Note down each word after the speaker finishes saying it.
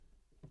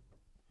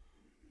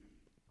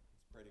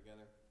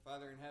together.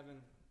 Father in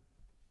heaven,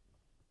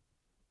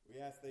 we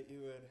ask that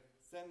you would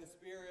send the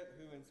Spirit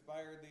who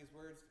inspired these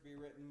words to be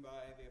written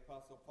by the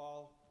Apostle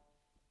Paul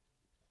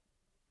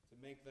to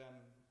make them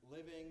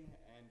living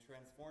and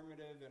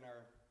transformative in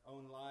our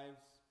own lives.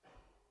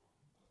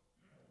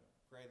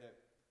 Pray that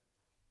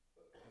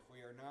if we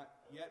are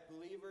not yet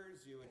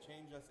believers, you would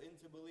change us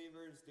into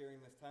believers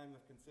during this time of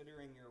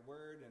considering your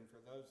word. And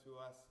for those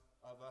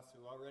of us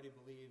who already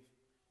believe,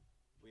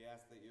 we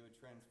ask that you would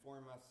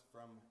transform us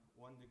from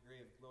one degree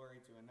of glory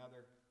to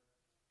another,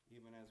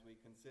 even as we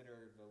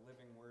consider the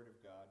living word of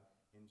God.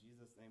 In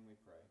Jesus' name we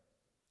pray.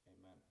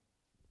 Amen.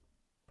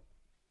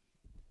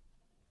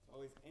 It's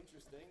always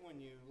interesting when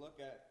you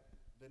look at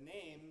the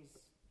names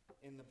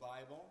in the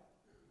Bible,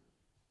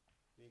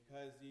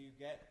 because you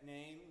get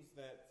names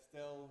that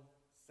still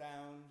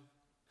sound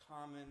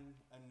common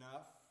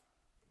enough.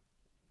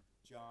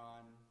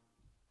 John,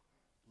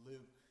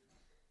 Luke,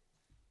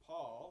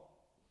 Paul.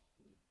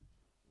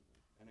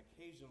 And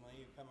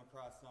occasionally you come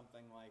across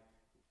something like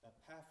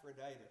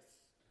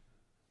Epaphroditus.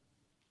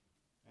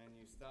 And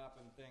you stop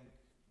and think,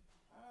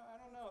 I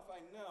don't know if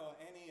I know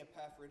any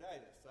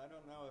Epaphroditus. I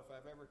don't know if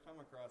I've ever come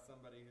across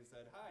somebody who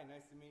said, "Hi,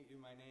 nice to meet you.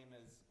 My name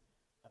is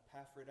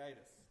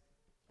Epaphroditus."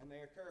 And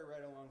they occur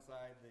right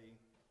alongside the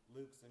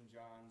Lukes and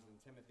Johns and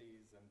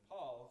Timothys and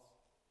Pauls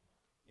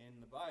in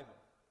the Bible.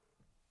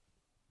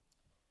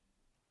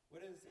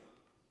 What is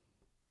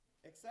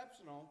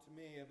exceptional to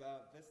me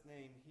about this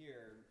name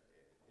here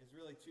is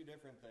really two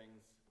different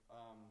things.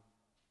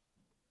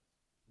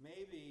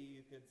 Maybe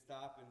you could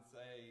stop and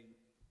say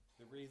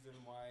the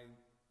reason why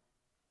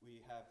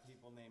we have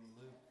people named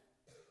Luke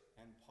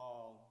and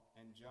Paul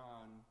and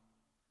John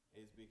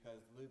is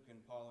because Luke and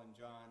Paul and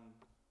John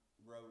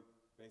wrote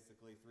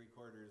basically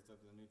 3/4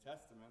 of the New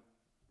Testament.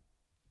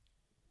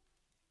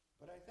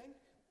 But I think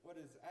what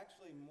is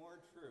actually more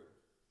true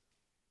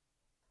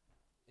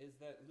is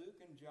that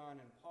Luke and John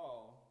and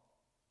Paul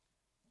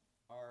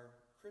are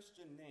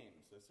Christian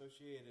names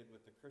associated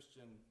with the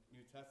Christian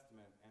New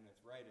Testament and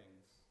its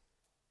writings,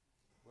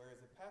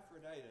 whereas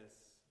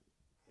Epaphroditus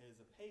is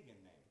a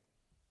pagan name.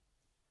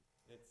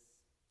 It's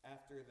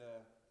after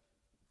the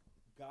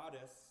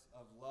goddess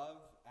of love,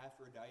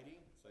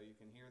 Aphrodite, so you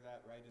can hear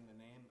that right in the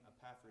name,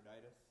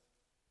 Epaphroditus.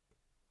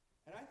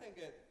 And I think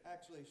it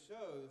actually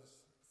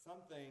shows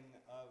something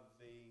of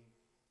the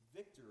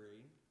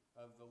victory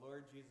of the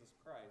Lord Jesus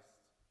Christ,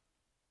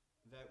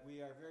 that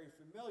we are very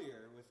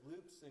familiar with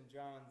Luke's and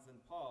John's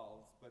and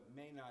Paul's, but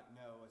may not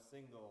know a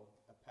single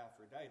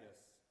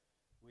Epaphroditus.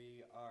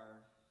 We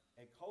are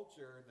a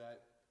culture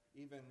that,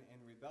 even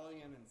in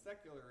rebellion and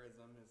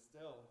secularism, is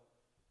still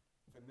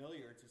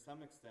familiar to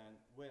some extent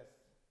with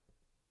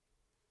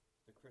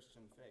the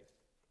Christian faith.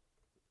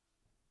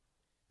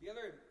 The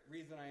other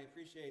reason I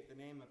appreciate the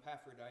name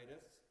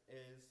Epaphroditus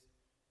is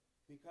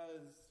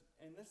because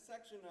in this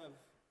section of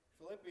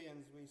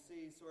Philippians we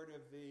see sort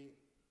of the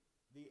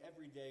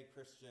everyday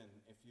Christian,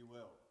 if you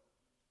will.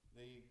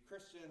 The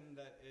Christian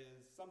that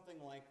is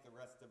something like the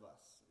rest of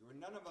us.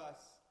 None of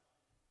us,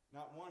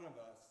 not one of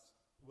us,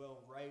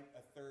 will write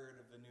 1/3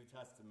 of the New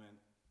Testament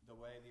the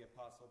way the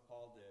Apostle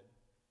Paul did.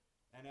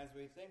 And as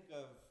we think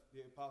of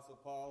the Apostle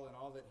Paul and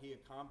all that he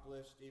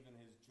accomplished, even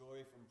his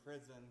joy from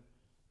prison,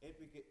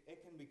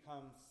 it can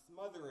become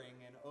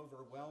smothering and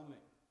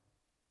overwhelming.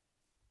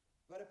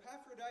 But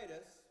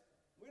Epaphroditus,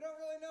 we don't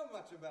really know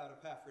much about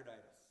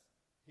Epaphroditus.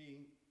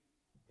 He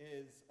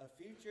is a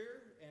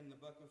feature in the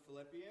book of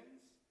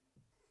Philippians.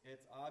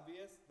 It's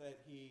obvious that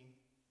he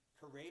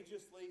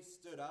courageously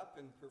stood up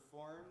and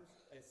performed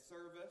a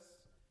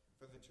service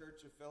for the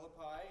church of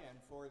Philippi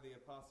and for the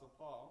Apostle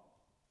Paul.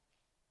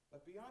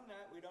 But beyond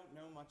that, we don't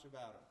know much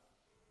about him.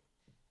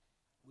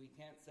 We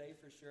can't say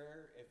for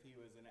sure if he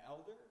was an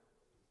elder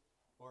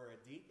or a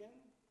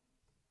deacon.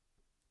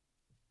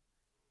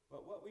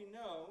 But what we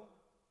know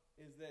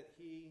is that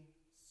he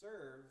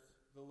served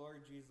the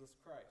Lord Jesus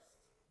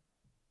Christ,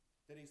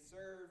 that he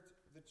served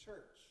the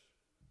church,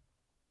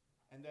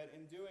 and that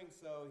in doing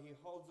so he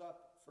holds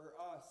up for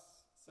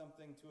us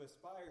something to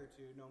aspire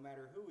to no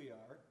matter who we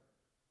are,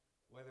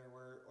 whether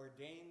we're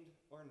ordained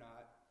or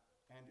not,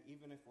 and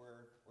even if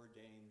we're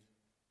ordained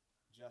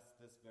just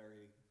this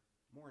very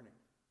morning.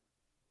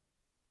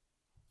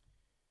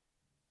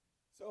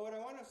 So what I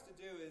want us to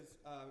do is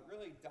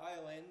really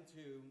dial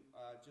into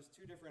just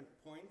two different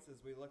points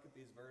as we look at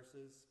these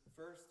verses.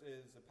 First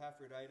is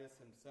Epaphroditus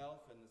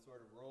himself and the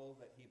sort of role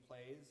that he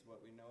plays,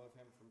 what we know of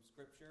him from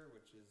Scripture,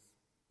 which is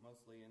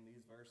mostly in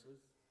these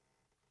verses.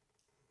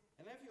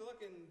 And then if you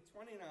look in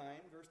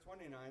verse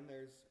 29,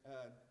 there's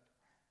a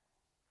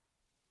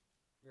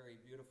very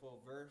beautiful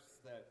verse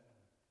that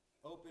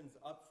opens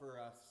up for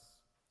us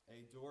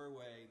a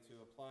doorway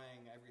to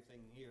applying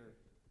everything here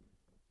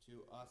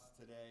to us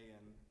today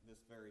in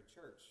this very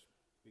church,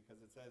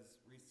 because it says,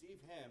 "Receive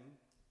him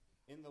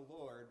in the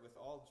Lord with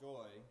all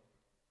joy,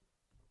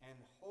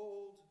 and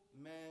hold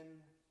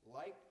men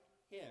like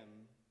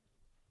him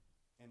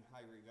in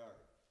high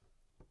regard."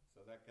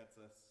 So that gets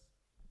us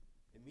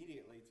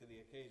immediately to the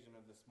occasion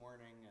of this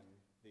morning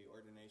and the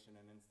ordination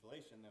and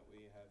installation that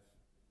we have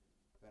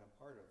been a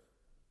part of.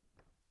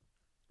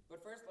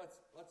 But first,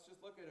 let's just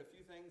look at a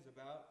few things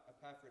about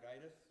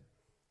Epaphroditus.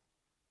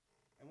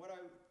 And what I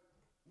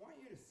want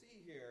you to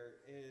see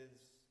here is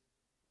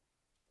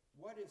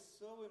what is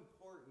so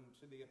important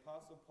to the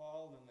Apostle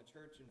Paul and the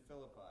church in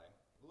Philippi.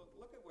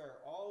 Look at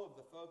where all of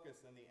the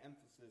focus and the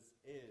emphasis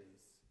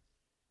is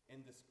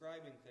in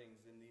describing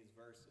things in these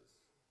verses.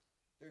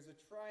 There's a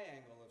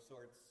triangle of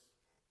sorts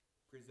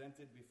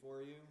presented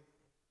before you.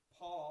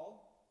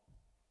 Paul,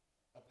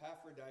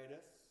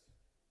 Epaphroditus,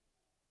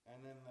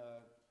 and then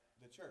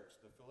the church,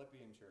 the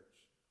Philippian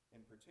church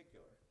in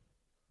particular.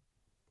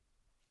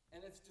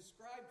 And it's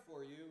described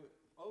for you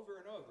over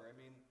and over. I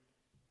mean,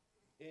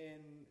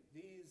 in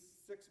these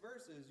 6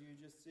 verses, you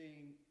just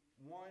see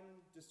one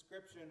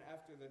description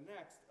after the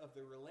next of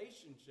the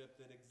relationship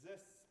that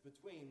exists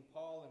between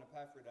Paul and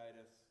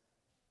Epaphroditus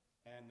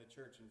and the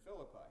church in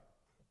Philippi.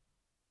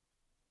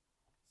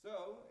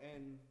 So,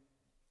 in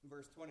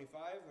verse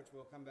 25, which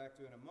we'll come back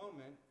to in a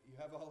moment, you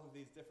have all of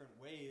these different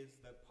ways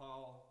that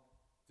Paul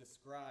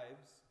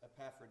describes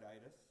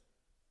Epaphroditus.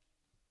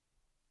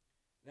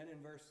 Then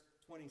in verse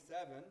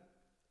 27,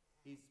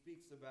 he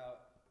speaks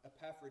about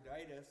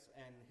Epaphroditus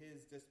and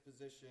his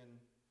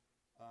disposition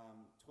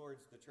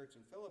towards the church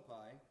in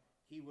Philippi.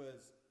 He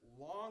was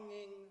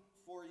longing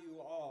for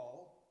you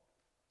all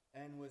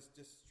and was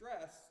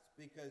distressed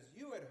because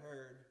you had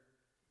heard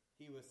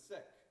he was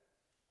sick.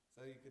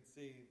 So you could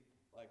see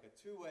like a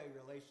two-way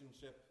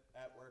relationship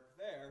at work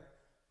there.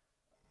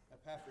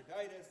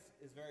 Epaphroditus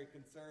is very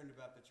concerned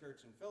about the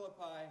church in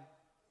Philippi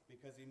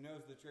because he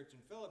knows the church in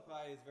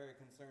Philippi is very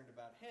concerned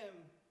about him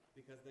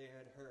because they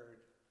had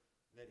heard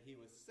that he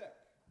was sick.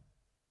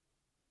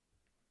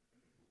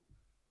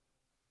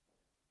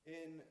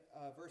 In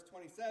verse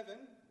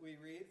 27, we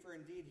read, "For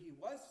indeed he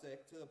was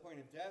sick to the point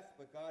of death,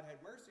 but God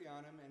had mercy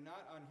on him, and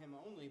not on him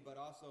only, but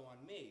also on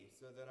me,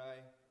 so that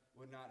I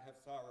would not have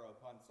sorrow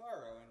upon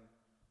sorrow." And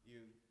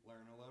you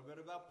learn a little bit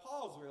about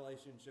Paul's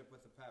relationship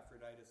with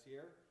Epaphroditus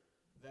here,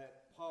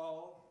 that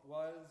Paul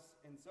was,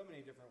 in so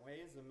many different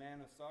ways, a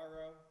man of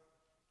sorrow,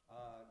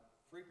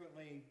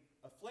 frequently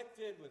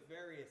afflicted with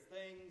various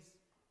things,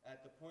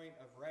 at the point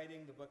of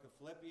writing the book of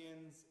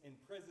Philippians, in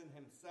prison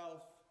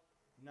himself,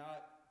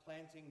 not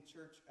planting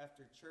church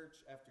after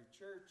church after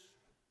church,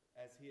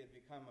 as he had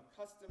become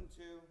accustomed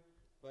to,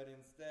 but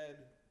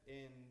instead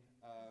in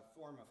a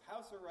form of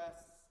house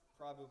arrests,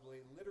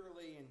 probably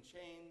literally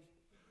enchained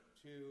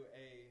to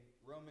a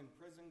Roman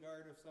prison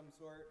guard of some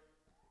sort.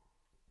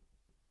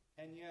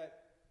 And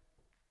yet,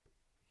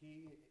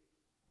 he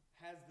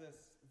has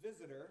this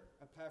visitor,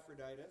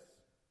 Epaphroditus,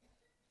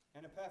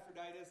 and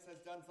Epaphroditus has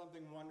done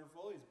something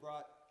wonderful. He's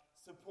brought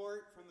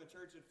support from the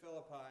church at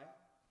Philippi.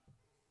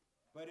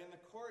 But in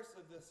the course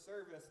of this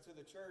service to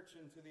the church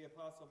and to the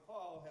Apostle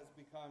Paul, had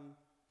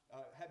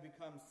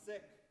become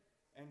sick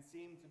and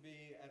seemed to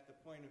be at the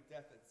point of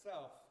death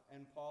itself.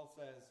 And Paul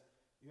says,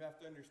 you have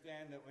to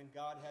understand that when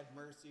God had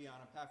mercy on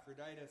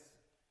Epaphroditus,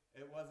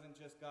 it wasn't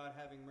just God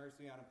having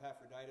mercy on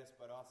Epaphroditus,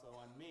 but also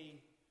on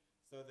me,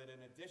 so that in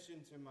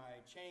addition to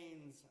my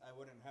chains, I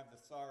wouldn't have the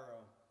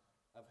sorrow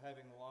of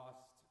having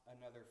lost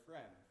another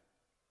friend.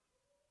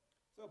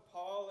 So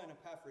Paul and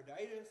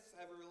Epaphroditus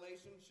have a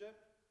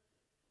relationship.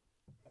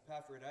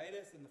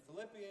 Epaphroditus and the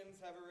Philippians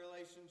have a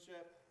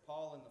relationship.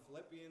 Paul and the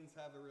Philippians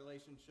have a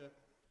relationship.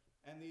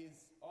 And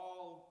these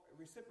all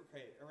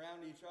reciprocate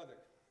around each other,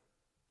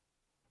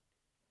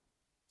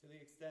 to the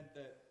extent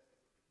that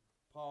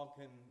Paul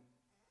can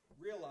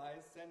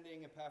realize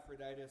sending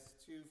Epaphroditus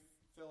to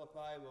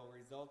Philippi will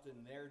result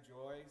in their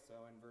joy.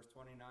 So in verse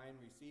 29,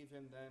 "Receive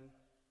him then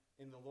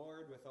in the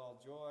Lord with all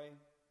joy.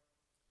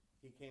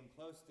 He came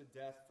close to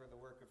death for the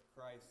work of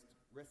Christ,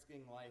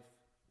 risking life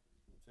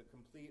to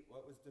complete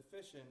what was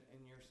deficient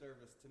in your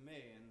service to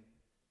me." And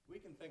we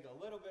can think a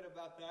little bit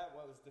about that,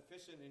 what was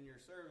deficient in your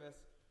service.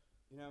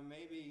 You know,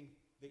 maybe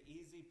the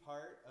easy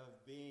part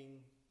of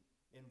being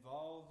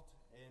involved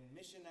in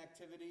mission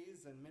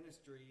activities and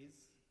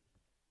ministries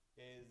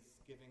is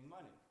giving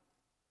money.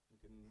 You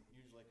can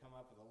usually come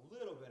up with a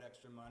little bit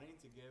extra money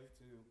to give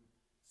to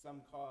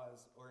some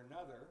cause or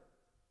another.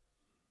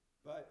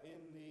 But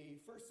in the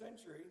first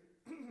century,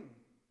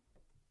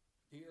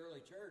 the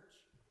early church,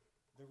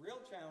 the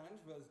real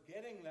challenge was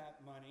getting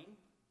that money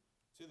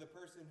to the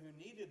person who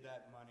needed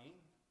that money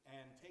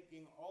and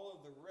taking all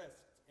of the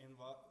risks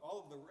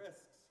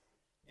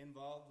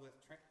involved with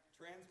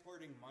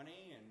transporting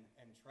money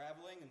and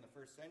traveling in the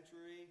first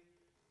century,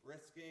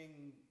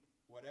 risking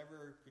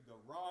whatever could go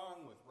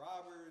wrong with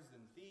robbers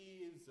and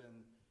thieves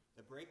and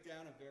the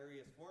breakdown of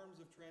various forms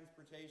of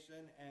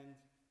transportation. And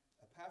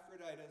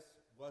Epaphroditus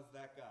was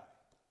that guy.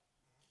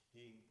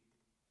 He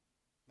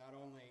not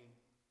only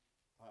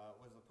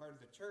was a part of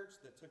the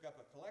church that took up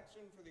a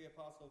collection for the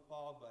Apostle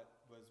Paul, but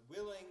was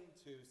willing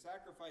to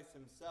sacrifice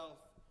himself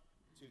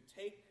to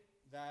take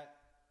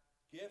that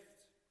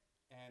gift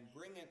and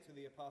bring it to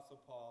the Apostle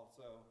Paul.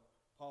 So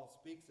Paul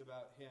speaks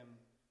about him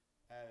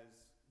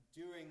as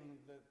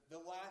doing the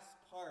last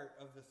part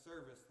of the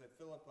service that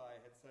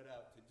Philippi had set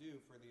out to do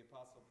for the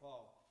Apostle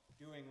Paul,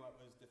 doing what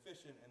was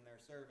deficient in their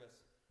service,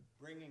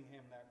 bringing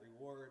him that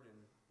reward, and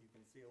you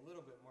can see a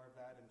little bit more of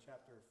that in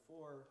chapter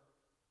 4,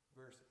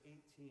 verse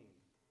 18.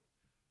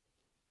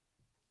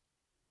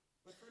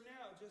 But for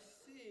now,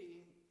 just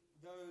see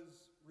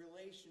those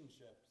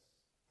relationships.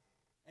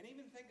 And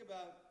even think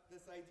about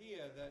this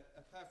idea that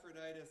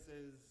Epaphroditus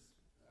is,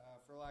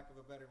 for lack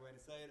of a better way to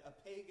say it, a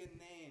pagan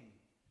name,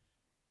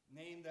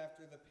 named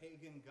after the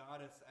pagan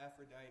goddess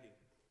Aphrodite.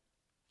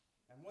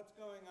 And what's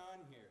going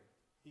on here?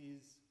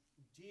 He's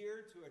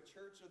dear to a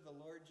church of the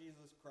Lord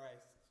Jesus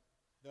Christ,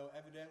 though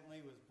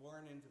evidently was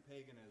born into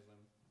paganism.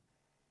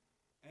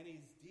 And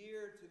he's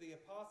dear to the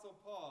Apostle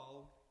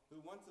Paul,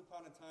 who once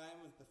upon a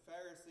time was the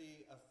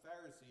Pharisee of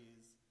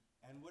Pharisees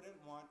and wouldn't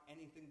want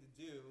anything to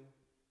do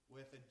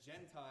with a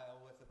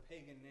Gentile with a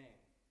pagan name.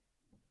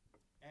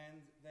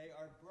 And they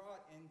are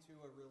brought into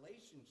a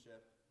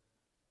relationship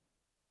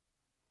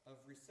of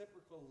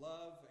reciprocal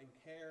love and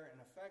care and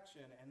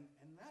affection.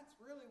 And that's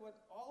really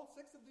what all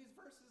 6 of these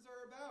verses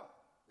are about.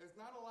 There's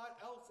not a lot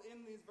else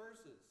in these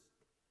verses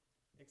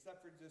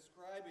except for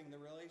describing the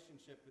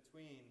relationship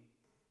between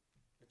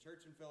the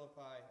church in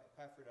Philippi,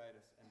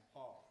 Epaphroditus, and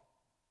Paul.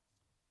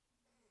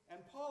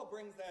 And Paul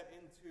brings that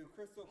into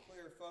crystal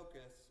clear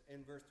focus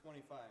in verse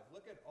 25.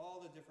 Look at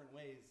all the different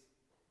ways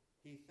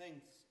he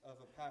thinks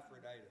of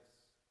Epaphroditus.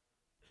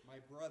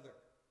 My brother,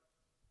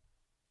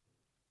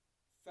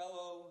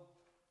 fellow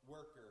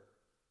worker,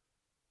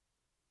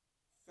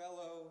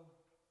 fellow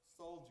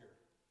soldier,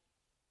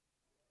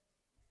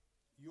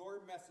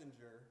 your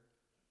messenger,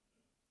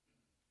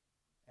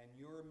 and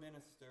your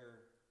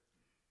minister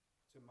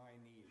to my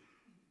need.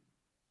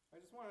 I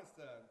just want us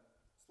to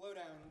slow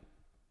down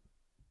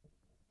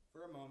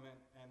for a moment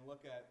and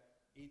look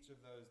at each of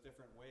those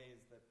different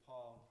ways that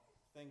Paul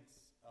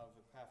thinks of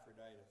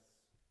Epaphroditus.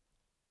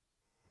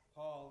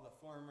 Paul, the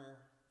former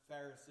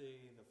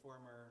Pharisee, the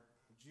former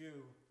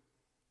Jew,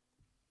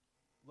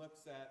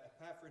 looks at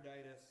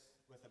Epaphroditus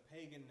with a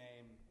pagan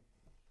name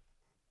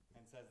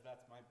and says,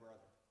 that's my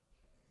brother.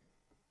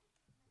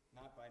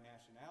 Not by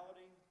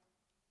nationality,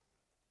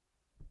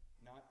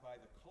 not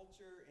by the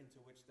culture into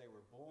which they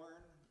were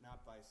born,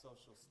 not by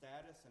social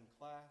status and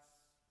class,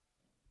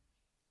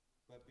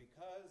 but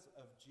because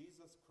of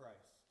Jesus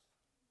Christ.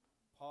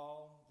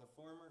 Paul, the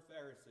former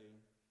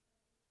Pharisee,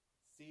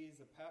 sees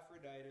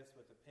Epaphroditus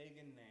with a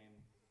pagan name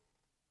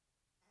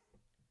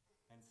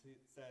and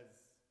says,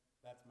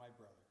 that's my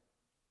brother.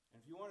 And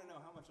if you want to know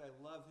how much I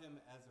love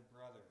him as a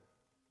brother,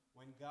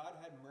 when God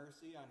had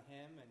mercy on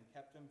him and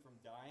kept him from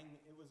dying,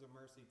 it was a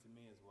mercy to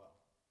me as well.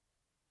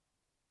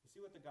 You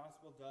see what the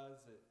gospel does?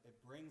 It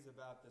brings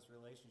about this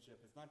relationship.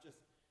 It's not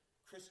just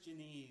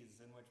Christianese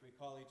in which we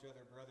call each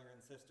other brother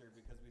and sister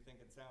because we think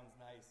it sounds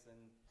nice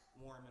and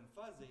warm and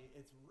fuzzy.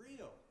 It's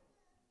real.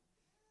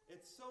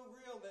 It's so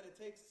real that it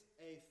takes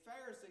a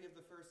Pharisee of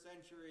the first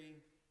century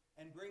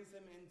and brings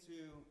him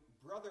into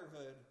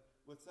brotherhood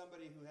with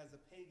somebody who has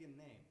a pagan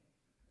name.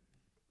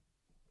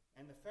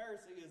 And the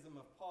Phariseeism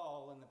of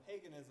Paul and the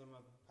paganism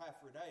of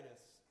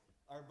Epaphroditus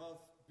are both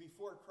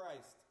before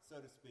Christ, so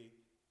to speak,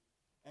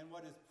 and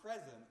what is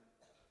present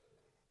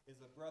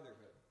is a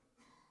brotherhood.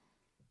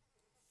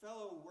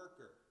 Fellow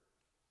worker.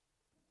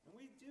 And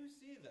we do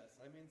see this.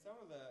 I mean, some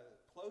of the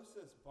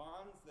closest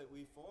bonds that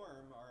we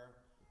form are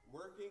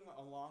working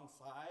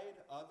alongside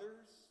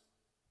others,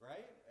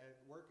 right?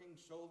 Working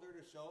shoulder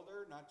to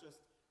shoulder, not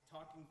just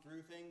talking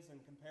through things and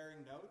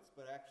comparing notes,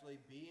 but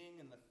actually being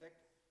in the thick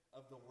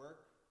of the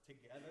work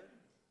together.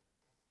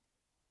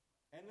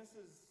 And this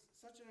is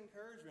such an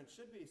encouragement,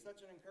 should be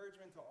such an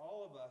encouragement to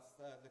all of us,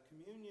 the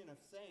communion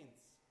of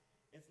saints.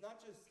 It's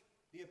not just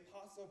the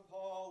Apostle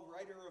Paul,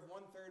 writer of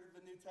 1/3 of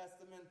the New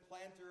Testament,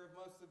 planter of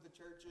most of the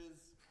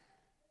churches,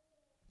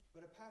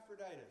 but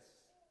Epaphroditus,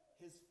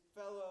 his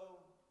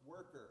fellow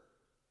worker.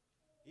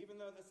 Even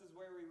though this is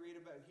where we read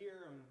about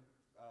here in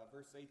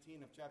verse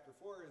 18 of chapter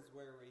 4 is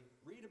where we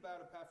read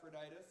about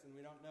Epaphroditus, and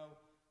we don't know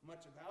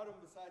much about him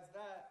besides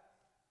that,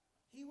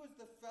 he was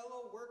the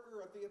fellow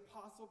worker of the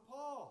Apostle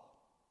Paul.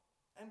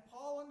 And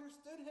Paul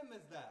understood him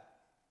as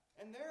that.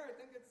 And there, I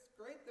think it's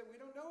great that we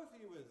don't know if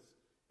he was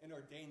an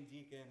ordained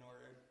deacon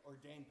or an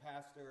ordained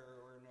pastor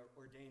or an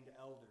ordained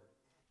elder.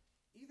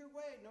 Either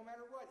way, no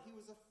matter what, he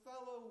was a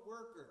fellow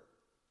worker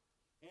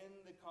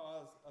in the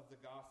cause of the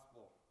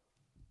gospel.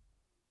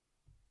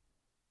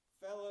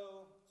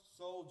 Fellow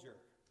soldier.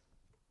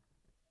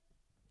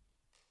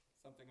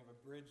 Something of a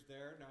bridge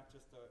there, not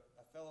just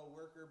a fellow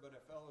worker, but a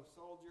fellow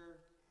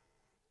soldier.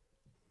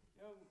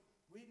 You know,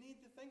 we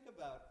need to think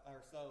about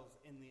ourselves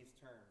in these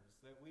terms,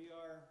 that we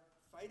are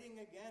fighting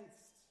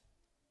against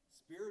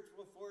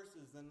spiritual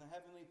forces in the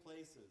heavenly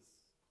places.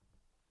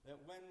 That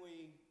when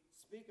we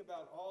speak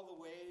about all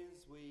the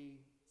ways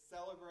we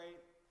celebrate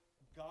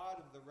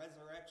God of the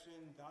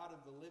resurrection, God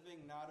of the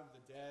living, not of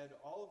the dead,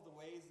 all of the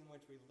ways in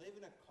which we live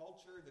in a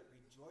culture that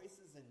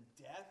rejoices in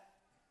death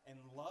and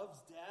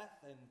loves death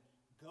and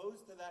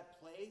goes to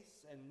that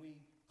place, and we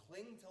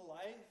cling to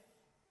life,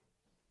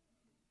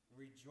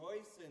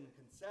 rejoice in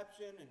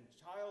conception and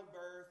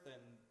childbirth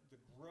and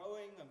the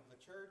growing of the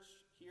church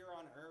here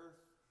on earth,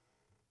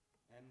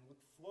 and look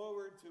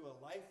forward to a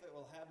life that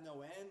will have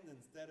no end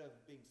instead of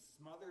being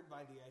smothered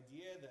by the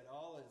idea that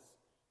all is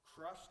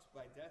crushed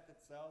by death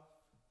itself.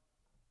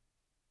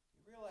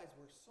 You realize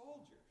we're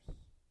soldiers.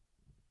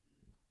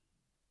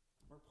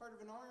 We're part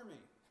of an army.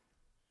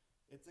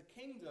 It's a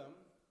kingdom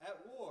at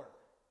war.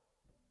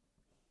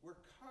 We're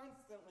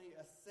constantly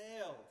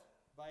assailed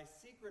by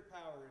secret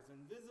powers,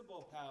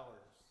 invisible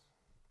powers,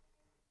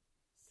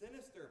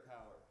 sinister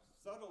powers,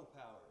 subtle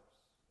powers.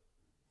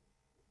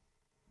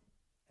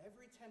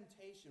 Every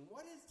temptation.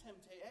 What is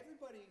temptation?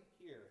 Everybody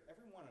here,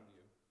 every one of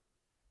you,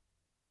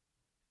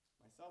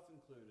 myself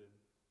included,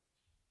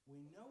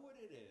 we know what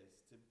it is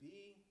to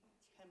be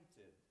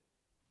tempted.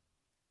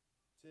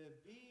 To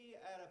be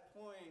at a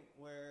point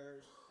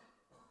where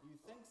you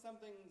think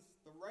something's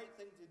the right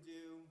thing to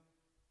do,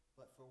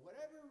 but for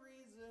whatever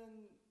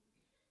reason,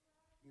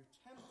 you're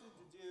tempted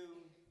to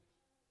do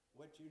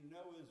what you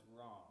know is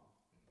wrong.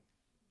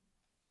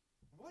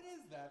 What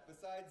is that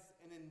besides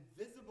an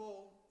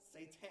invisible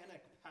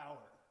satanic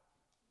power?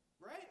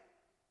 Right?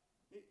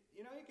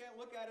 You know, you can't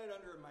look at it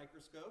under a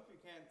microscope.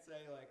 You can't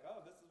say like,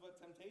 oh, this is what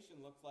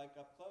temptation looks like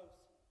up close.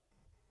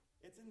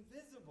 It's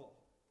invisible.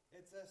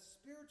 It's a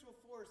spiritual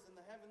force in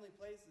the heavenly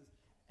places.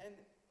 And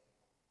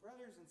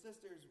brothers and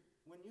sisters,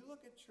 when you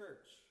look at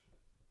church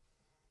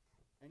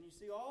and you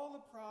see all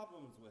the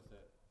problems with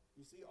it,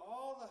 you see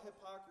all the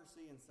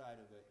hypocrisy inside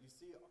of it, you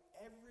see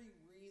every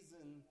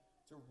reason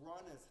to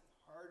run as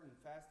hard and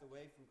fast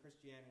away from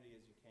Christianity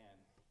as you can,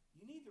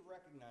 you need to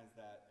recognize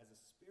that as a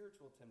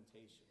spiritual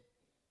temptation.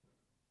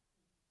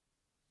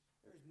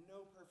 There is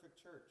no perfect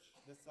church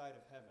this side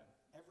of heaven.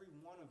 Every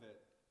one of them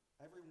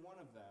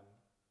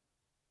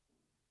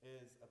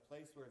is a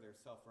place where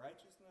there's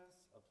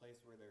self-righteousness, a place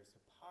where there's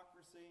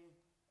hypocrisy,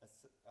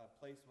 a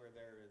place where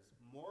there is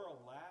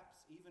moral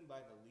lapse, even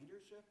by the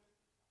leadership.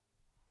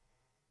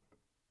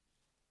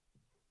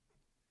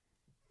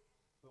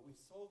 But we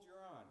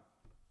soldier on.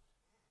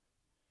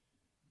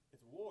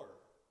 It's war.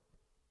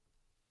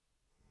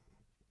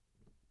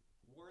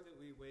 War that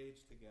we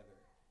wage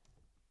together.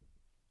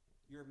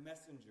 Your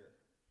messenger.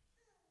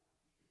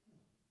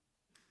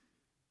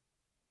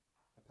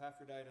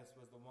 Epaphroditus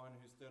was the one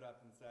who stood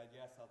up and said,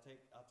 yes, I'll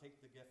take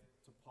the gift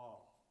to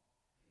Paul,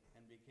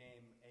 and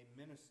became a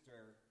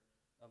minister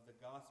of the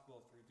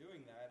gospel through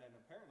doing that, and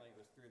apparently it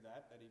was through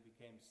that he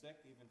became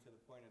sick, even to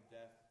the point of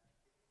death.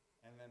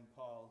 And then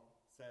Paul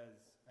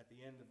says at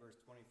the end of verse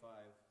 25,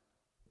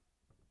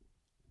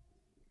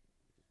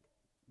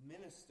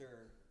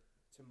 minister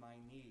to my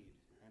need.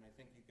 And I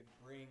think you could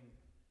bring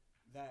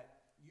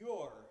that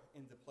 "your"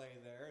 into play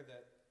there,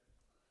 that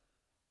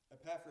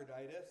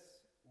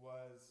Epaphroditus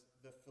was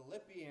the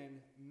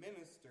Philippian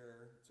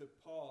minister to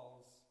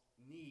Paul's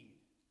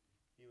need.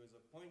 He was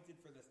appointed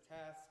for this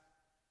task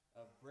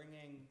of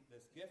bringing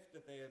this gift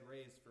that they had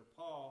raised for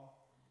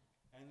Paul,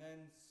 and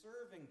then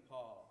serving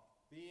Paul,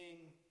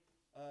 being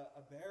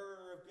a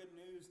bearer of good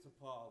news to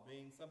Paul,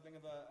 being something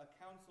of a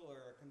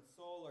counselor, a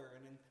consoler,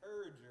 an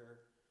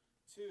encourager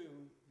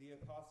to the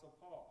Apostle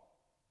Paul.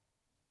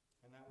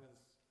 And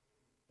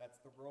that's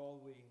the role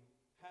we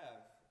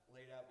have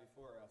laid out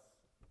before us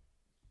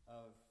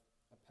of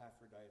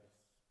Epaphroditus.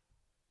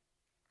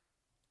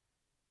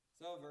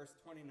 So, verse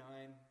 29,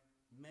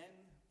 men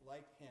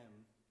like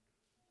him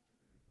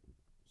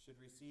should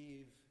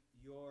receive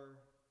your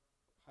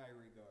high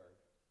regard.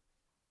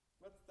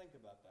 Let's think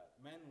about that.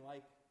 Men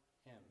like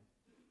him.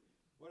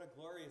 What a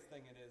glorious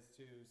thing it is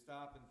to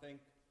stop and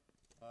think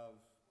of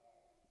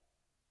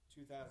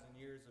 2,000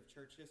 years of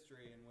church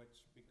history in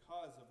which,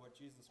 because of what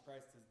Jesus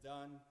Christ has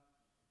done,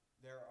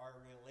 there are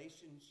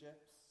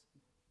relationships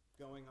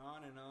going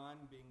on,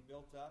 being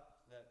built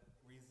up that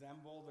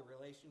resemble the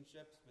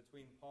relationships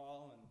between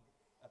Paul and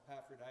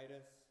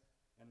Epaphroditus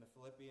and the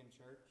Philippian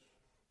church.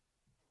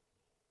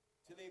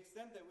 To the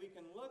extent that we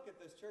can look at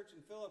this church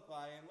in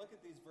Philippi and look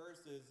at these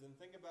verses and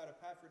think about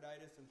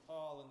Epaphroditus and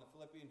Paul and the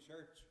Philippian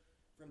church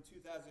from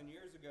 2,000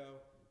 years ago,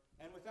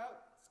 and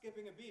without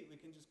skipping a beat, we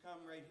can just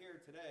come right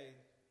here today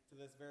to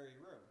this very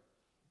room.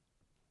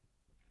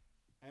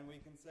 And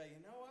we can say,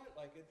 you know what,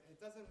 it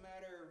doesn't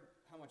matter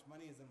how much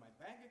money is in my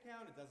bank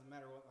account, it doesn't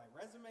matter what my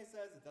resume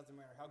says, it doesn't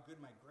matter how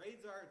good my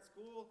grades are at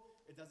school,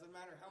 it doesn't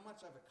matter how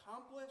much I've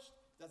accomplished,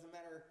 it doesn't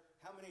matter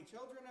how many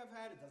children I've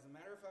had, it doesn't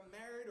matter if I'm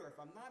married or if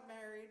I'm not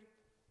married.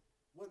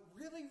 What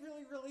really,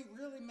 really, really,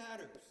 really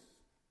matters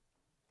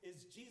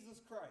is Jesus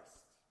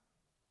Christ.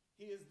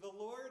 He is the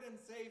Lord and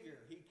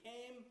Savior. He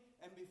came,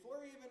 and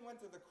before he even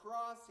went to the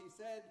cross, he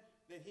said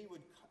that he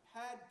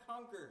had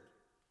conquered.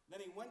 Then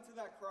he went to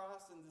that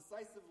cross and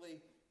decisively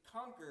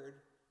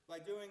conquered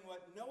by doing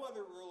what no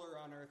other ruler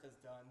on earth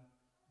has done,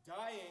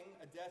 dying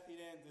a death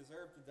he didn't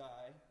deserve to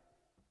die.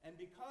 And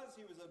because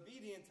he was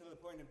obedient to the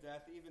point of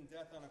death, even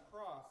death on a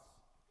cross,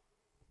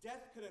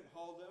 death couldn't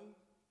hold him.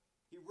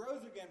 He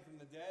rose again from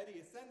the dead.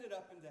 He ascended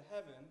up into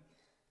heaven.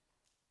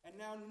 And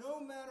now no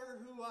matter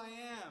who I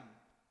am,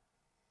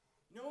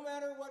 no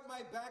matter what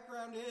my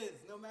background is,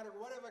 no matter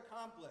what I've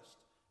accomplished,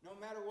 no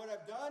matter what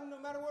I've done,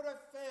 no matter what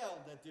I've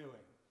failed at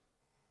doing,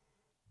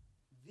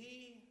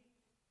 the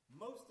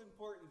most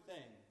important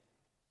thing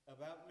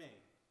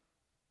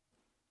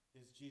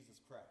is Jesus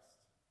Christ.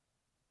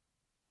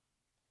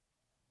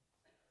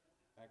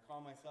 I call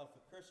myself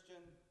a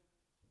Christian.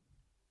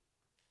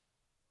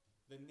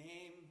 The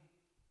name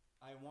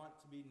I want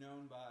to be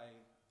known by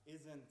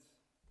isn't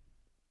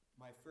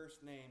my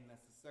first name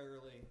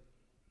necessarily,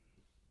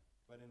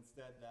 but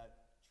instead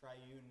that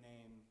triune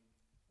name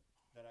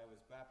that I was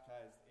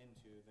baptized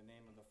into, the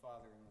name of the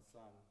Father and the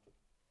Son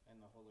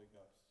and the Holy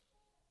Ghost.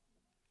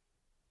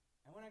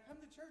 And when I come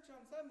to church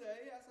on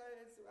Sunday, yes,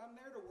 I'm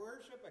there to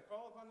worship. I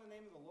call upon the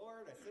name of the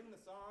Lord. I sing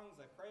the songs.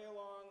 I pray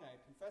along. I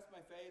confess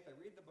my faith. I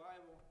read the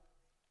Bible.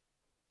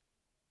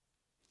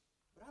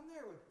 But I'm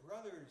there with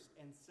brothers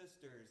and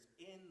sisters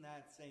in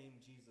that same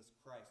Jesus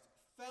Christ.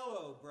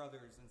 Fellow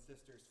brothers and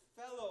sisters,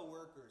 fellow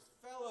workers,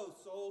 fellow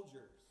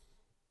soldiers,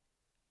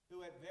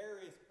 who at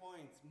various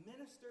points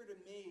minister to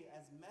me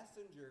as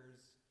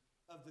messengers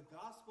of the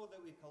gospel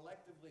that we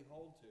collectively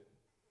hold to.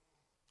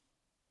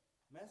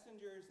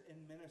 Messengers and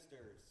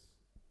ministers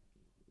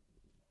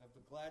of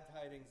the glad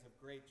tidings of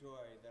great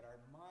joy that are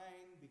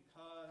mine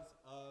because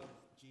of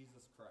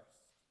Jesus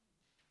Christ.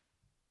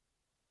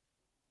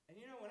 And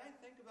when I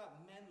think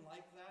about men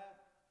like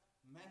that,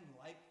 men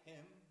like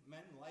him,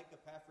 men like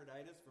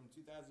Epaphroditus from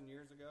 2,000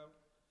 years ago,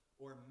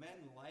 or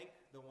men like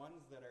the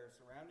ones that are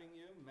surrounding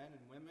you, men and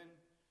women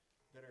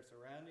that are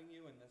surrounding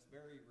you in this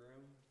very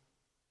room,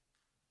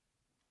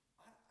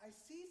 I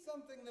see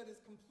something that is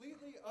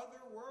completely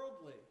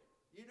otherworldly.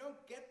 You don't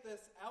get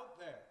this out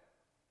there.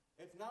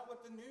 It's not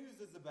what the news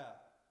is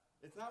about.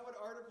 It's not what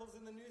articles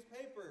in the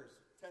newspapers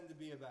tend to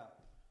be about.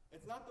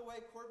 It's not the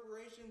way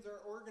corporations are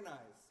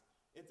organized.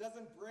 It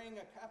doesn't bring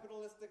a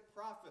capitalistic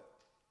profit.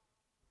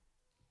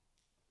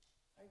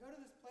 I go to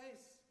this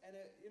place, and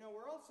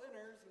we're all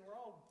sinners, and we're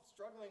all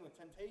struggling with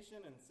temptation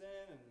and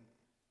sin and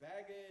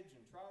baggage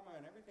and trauma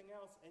and everything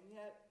else, and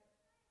yet,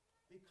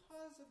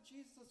 because of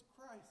Jesus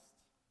Christ,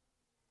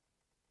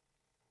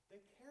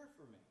 they care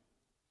for me.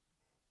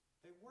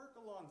 They work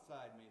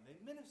alongside me. They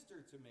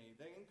minister to me.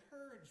 They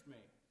encourage me.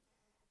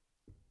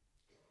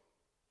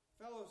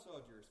 Fellow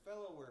soldiers,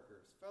 fellow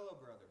workers, fellow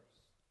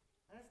brothers.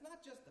 And it's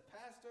not just the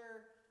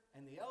pastor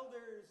and the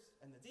elders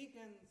and the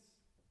deacons.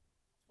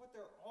 It's what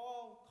they're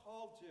all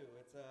called to.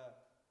 It's a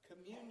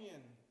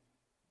communion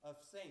of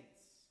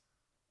saints.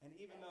 And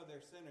even though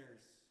they're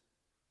sinners,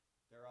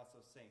 they're also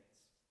saints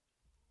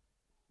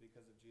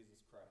because of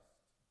Jesus Christ.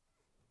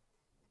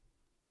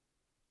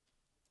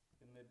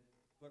 In the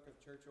book of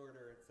church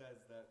order, it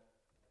says that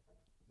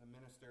the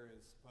minister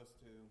is supposed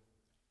to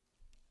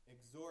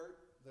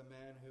exhort the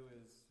man who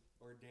is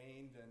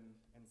ordained and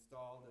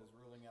installed as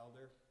ruling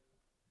elder.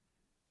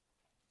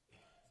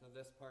 So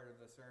this part of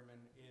the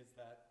sermon is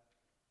that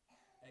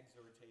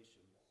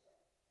exhortation.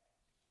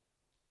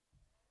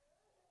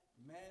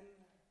 Men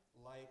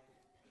like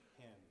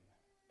him.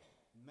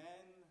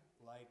 Men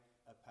like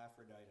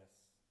Epaphroditus.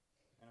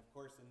 And of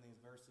course, in these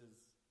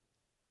verses,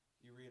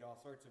 you read all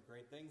sorts of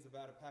great things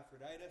about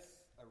Epaphroditus,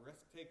 a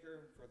risk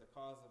taker for the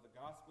cause of the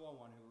gospel,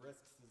 one who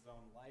risks his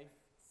own life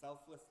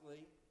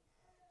selflessly,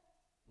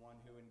 one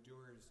who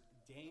endures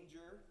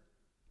danger,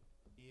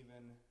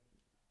 even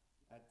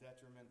at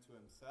detriment to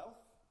himself.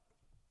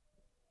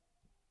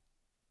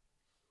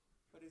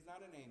 But he's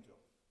not an angel.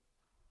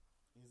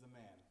 He's a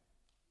man.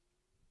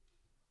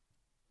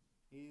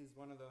 He's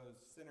one of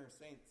those sinner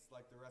saints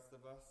like the rest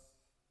of us.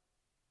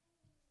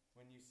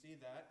 When you see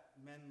that,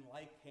 men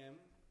like him,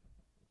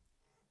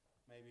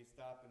 maybe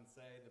stop and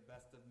say the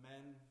best of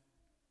men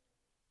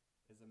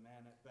is a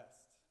man at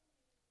best.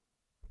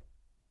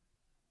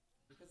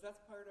 Because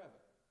that's part of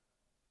it.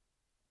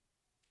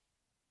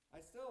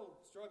 I still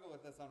struggle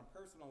with this on a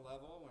personal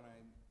level when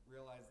I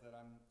realize that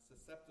I'm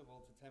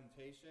susceptible to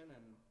temptation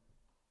and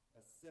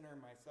a sinner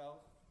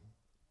myself.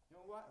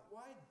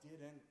 Why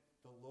didn't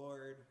the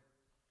Lord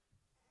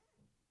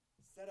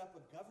set up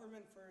a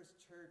government for his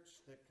church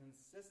that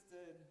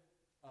consisted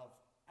of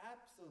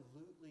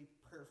absolutely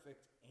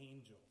perfect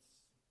angels?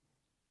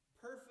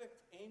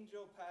 Perfect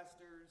angel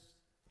pastors,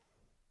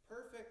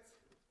 perfect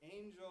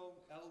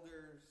angel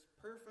elders,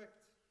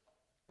 perfect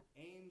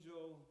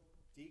angel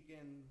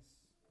deacons.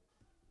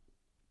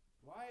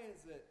 Why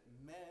is it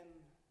men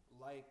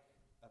like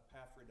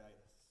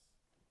Epaphroditus?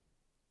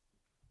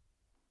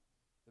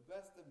 The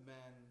best of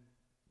men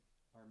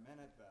are men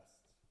at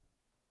best.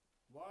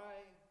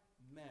 Why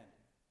men?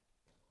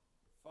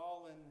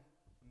 Fallen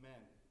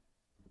men.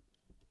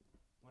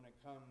 When it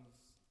comes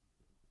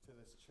to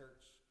this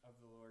church of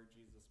the Lord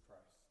Jesus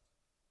Christ.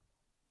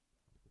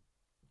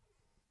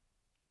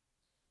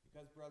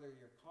 Because, brother,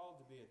 you're called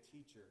to be a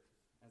teacher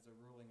as a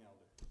ruling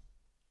elder.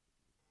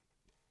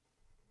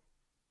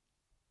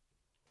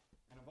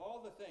 And of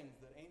all the things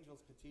that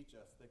angels could teach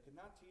us, they could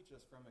not teach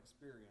us from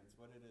experience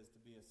what it is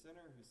to be a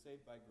sinner who's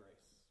saved by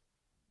grace.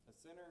 A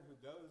sinner who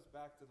goes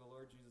back to the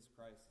Lord Jesus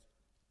Christ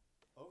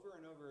over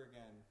and over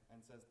again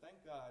and says, thank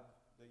God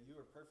that you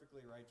are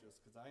perfectly righteous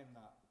because I am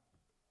not.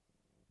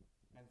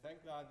 And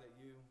thank God that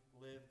you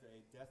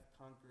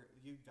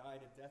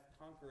died a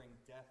death-conquering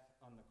death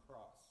on the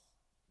cross.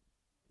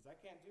 Because I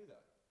can't do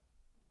that.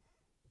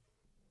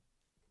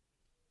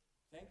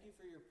 Thank you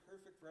for your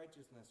perfect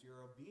righteousness,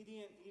 your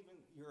obedience even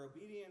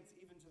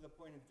to the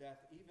point of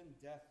death, even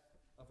death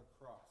of a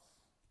cross.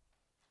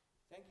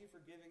 Thank you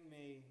for giving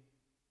me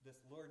this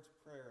Lord's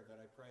Prayer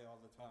that I pray all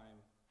the time,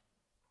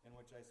 in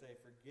which I say,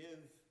 forgive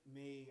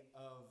me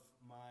of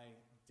my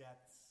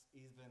debts,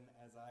 even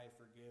as I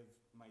forgive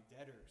my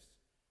debtors.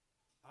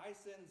 I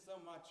sin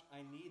so much,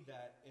 I need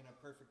that in a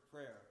perfect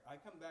prayer. I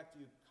come back to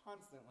you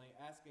constantly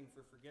asking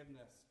for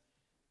forgiveness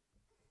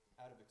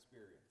out of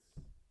experience.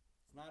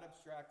 It's not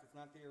abstract, it's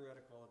not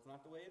theoretical, it's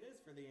not the way it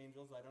is for the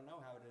angels. I don't know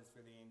how it is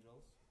for the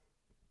angels.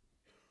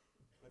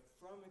 But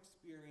from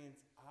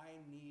experience,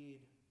 I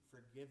need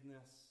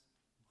forgiveness,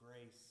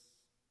 grace,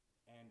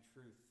 and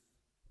truth.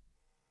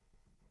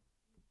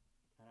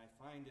 And I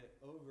find it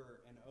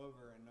over and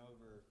over and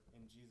over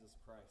in Jesus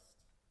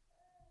Christ.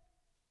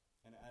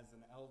 And as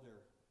an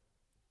elder,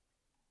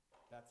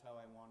 that's how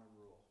I want to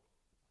rule.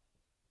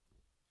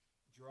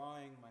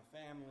 Drawing my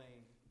family,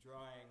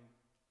 drawing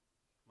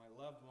my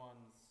loved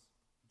ones,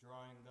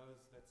 drawing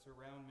those that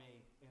surround me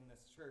in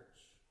this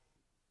church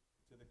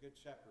to the Good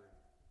Shepherd,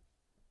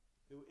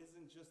 who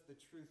isn't just the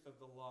truth of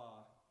the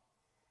law,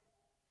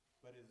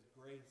 but is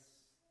grace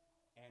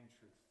and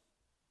truth,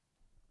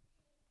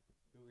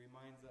 who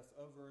reminds us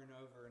over and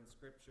over in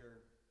Scripture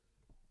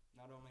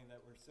not only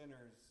that we're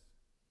sinners,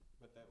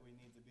 but that we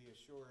need to be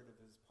assured of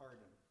his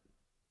pardon,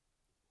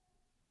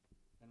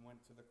 and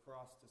went to the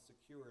cross to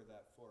secure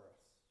that for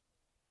us.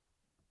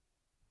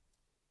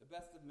 The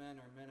best of men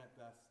are men at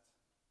best,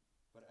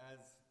 but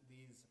as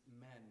these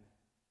men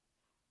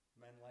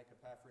like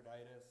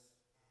Epaphroditus,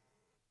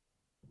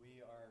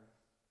 we are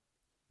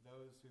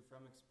those who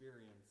from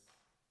experience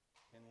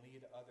can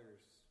lead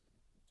others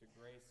to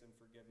grace and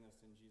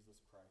forgiveness in Jesus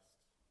Christ,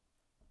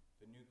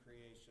 the new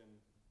creation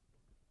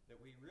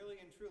that we really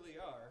and truly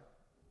are,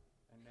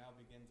 and now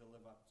begin to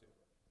live up to.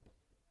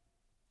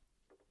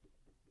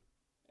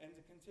 And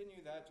to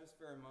continue that just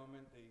for a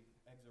moment, the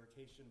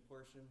exhortation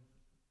portion,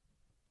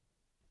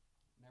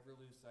 never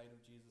lose sight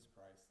of Jesus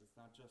Christ. It's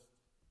not just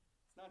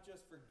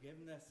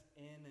forgiveness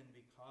in and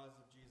because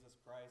of Jesus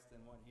Christ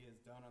and what he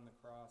has done on the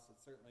cross. It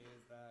certainly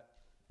is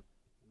that,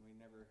 and we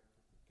never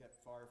get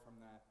far from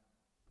that.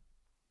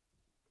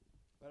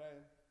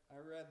 But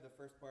I read the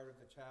first part of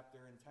the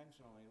chapter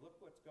intentionally.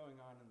 Look what's going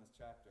on in this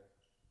chapter.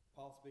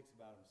 Paul speaks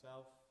about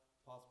himself.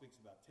 Paul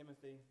speaks about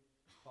Timothy.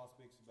 Paul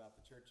speaks about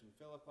the church in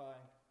Philippi.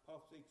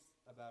 Paul speaks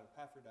about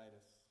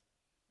Epaphroditus.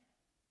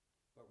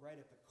 But right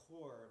at the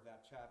core of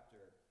that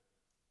chapter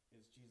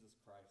is Jesus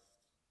Christ.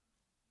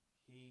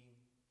 He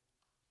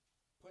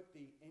put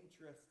the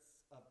interests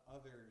of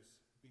others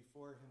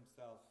before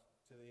himself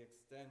to the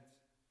extent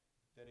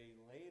that he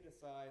laid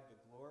aside the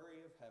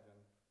glory of heaven,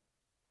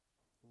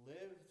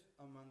 lived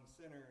among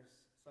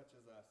sinners such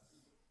as us,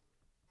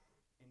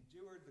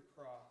 endured the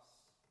cross,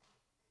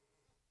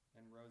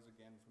 and rose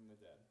again from the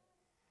dead.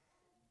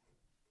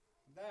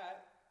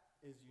 That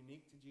is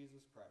unique to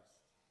Jesus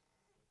Christ.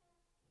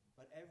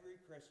 But every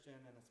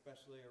Christian, and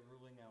especially a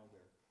ruling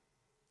elder,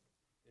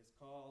 is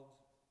called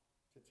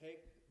to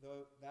take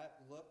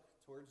that look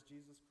towards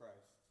Jesus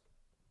Christ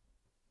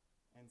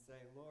and say,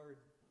 Lord,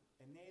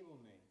 enable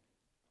me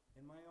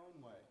in my own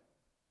way,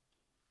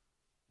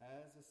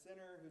 as a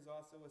sinner who's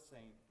also a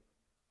saint,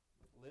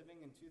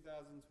 living in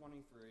 2023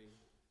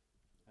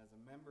 as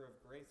a member of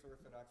Grace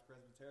Orthodox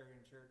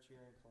Presbyterian Church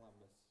here in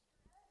Columbus.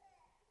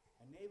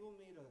 Enable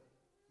me to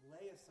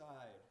lay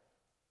aside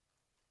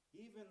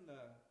even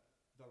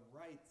the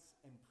rights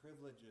and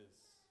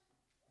privileges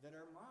that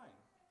are mine,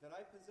 that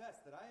I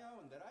possess, that I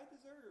own, that I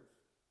deserve.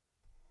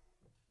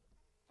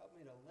 Help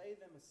me to lay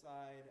them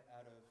aside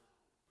out of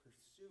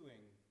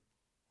pursuing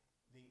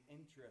the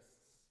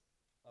interests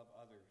of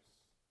others.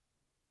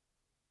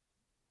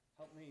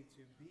 Help me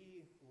to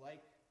be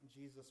like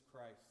Jesus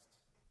Christ,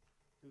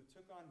 who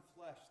took on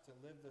flesh to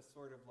live this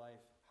sort of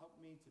life. Help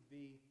me to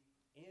be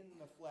in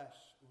the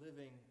flesh,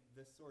 living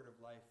this sort of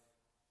life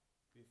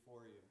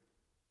before you.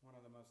 One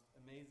of the most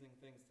amazing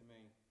things to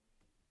me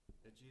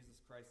that Jesus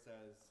Christ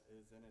says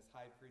is in his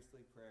high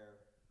priestly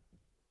prayer,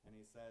 and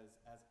he says,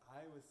 as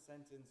I was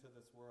sent into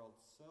this world,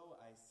 so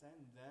I send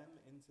them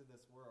into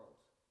this world.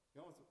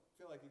 You almost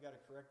feel like you got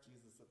to correct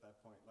Jesus at that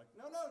point. Like,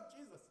 no,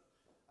 Jesus,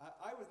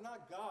 I was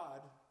not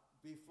God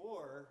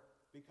before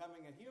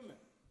becoming a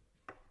human.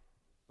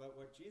 But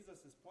what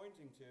Jesus is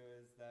pointing to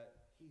is that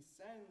he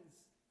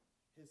sends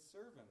his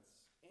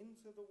servants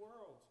into the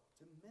world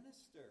to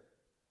minister,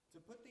 to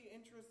put the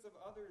interests of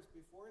others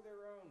before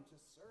their own, to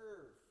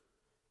serve,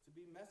 to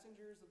be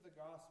messengers of the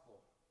gospel.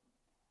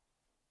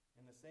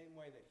 In the same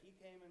way that he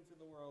came into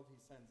the world,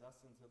 he sends us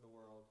into the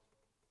world.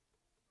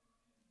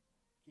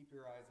 Keep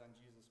your eyes on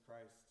Jesus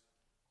Christ.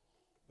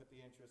 Put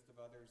the interest of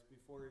others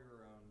before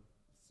your own.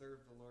 Serve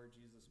the Lord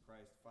Jesus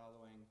Christ,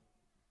 following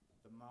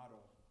the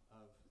model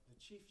of the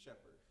chief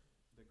shepherd,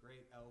 the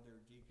great elder,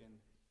 deacon,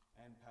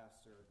 and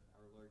pastor,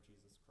 our Lord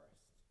Jesus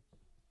Christ.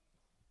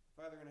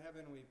 Father in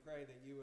heaven, we pray that you